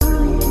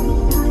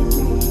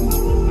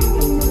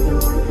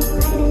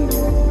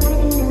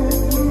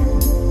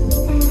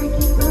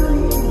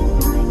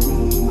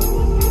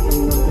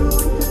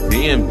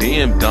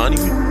Donnie,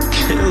 you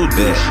killed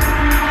this.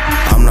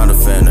 I'm not a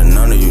fan of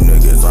none of you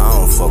niggas. I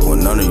don't fuck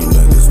with none of you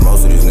niggas.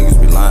 Most of these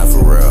niggas be lying for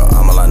real.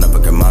 I'ma line up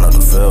and get mine out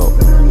the field.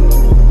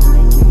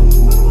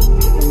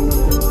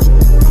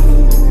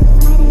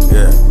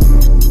 Yeah.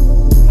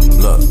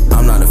 Look,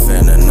 I'm not a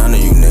fan of none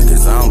of you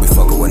niggas. I don't be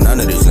fucking with none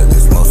of these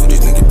niggas. Most of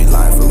these niggas be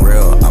lying for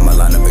real. I'ma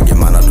line up and get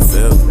mine out the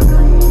field.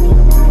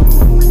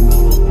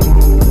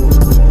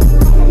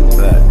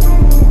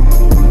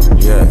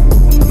 Yeah.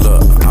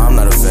 Look, I'm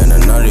not a fan of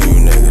none of you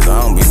niggas.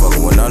 I don't be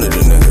fucking with none of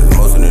these niggas.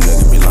 Most of these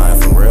niggas be lying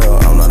for real.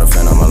 I'm not a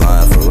fan, I'm a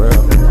lying for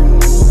real.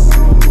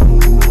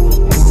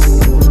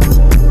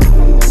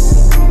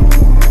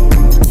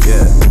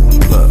 Yeah.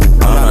 Look,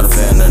 I'm not a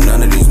fan of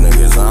none of these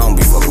niggas. I don't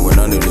be fucking with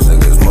none of these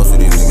niggas. Most of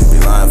these niggas be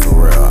lying for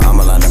real.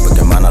 I'ma line up and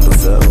get mine out the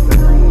field.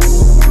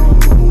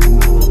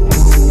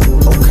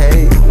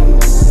 Okay.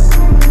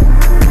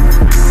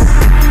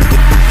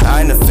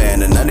 I ain't a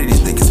fan of none of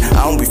these niggas.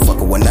 I don't be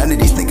fucking with none of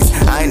these niggas.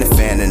 I ain't a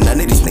fan of none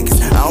of these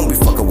niggas. I don't be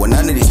fucking with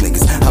none of these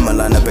niggas. I'ma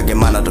line up and get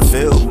mine out the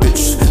field,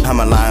 bitch.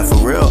 I'ma line for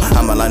real.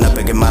 I'ma line up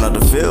and get mine out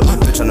the field,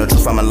 bitch. On the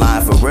truth, I'ma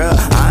line for real.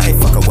 I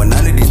ain't fucking with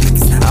none of these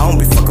niggas. I don't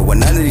be fucking with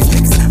none of these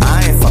niggas.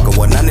 I ain't fucking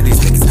with none of these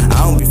niggas.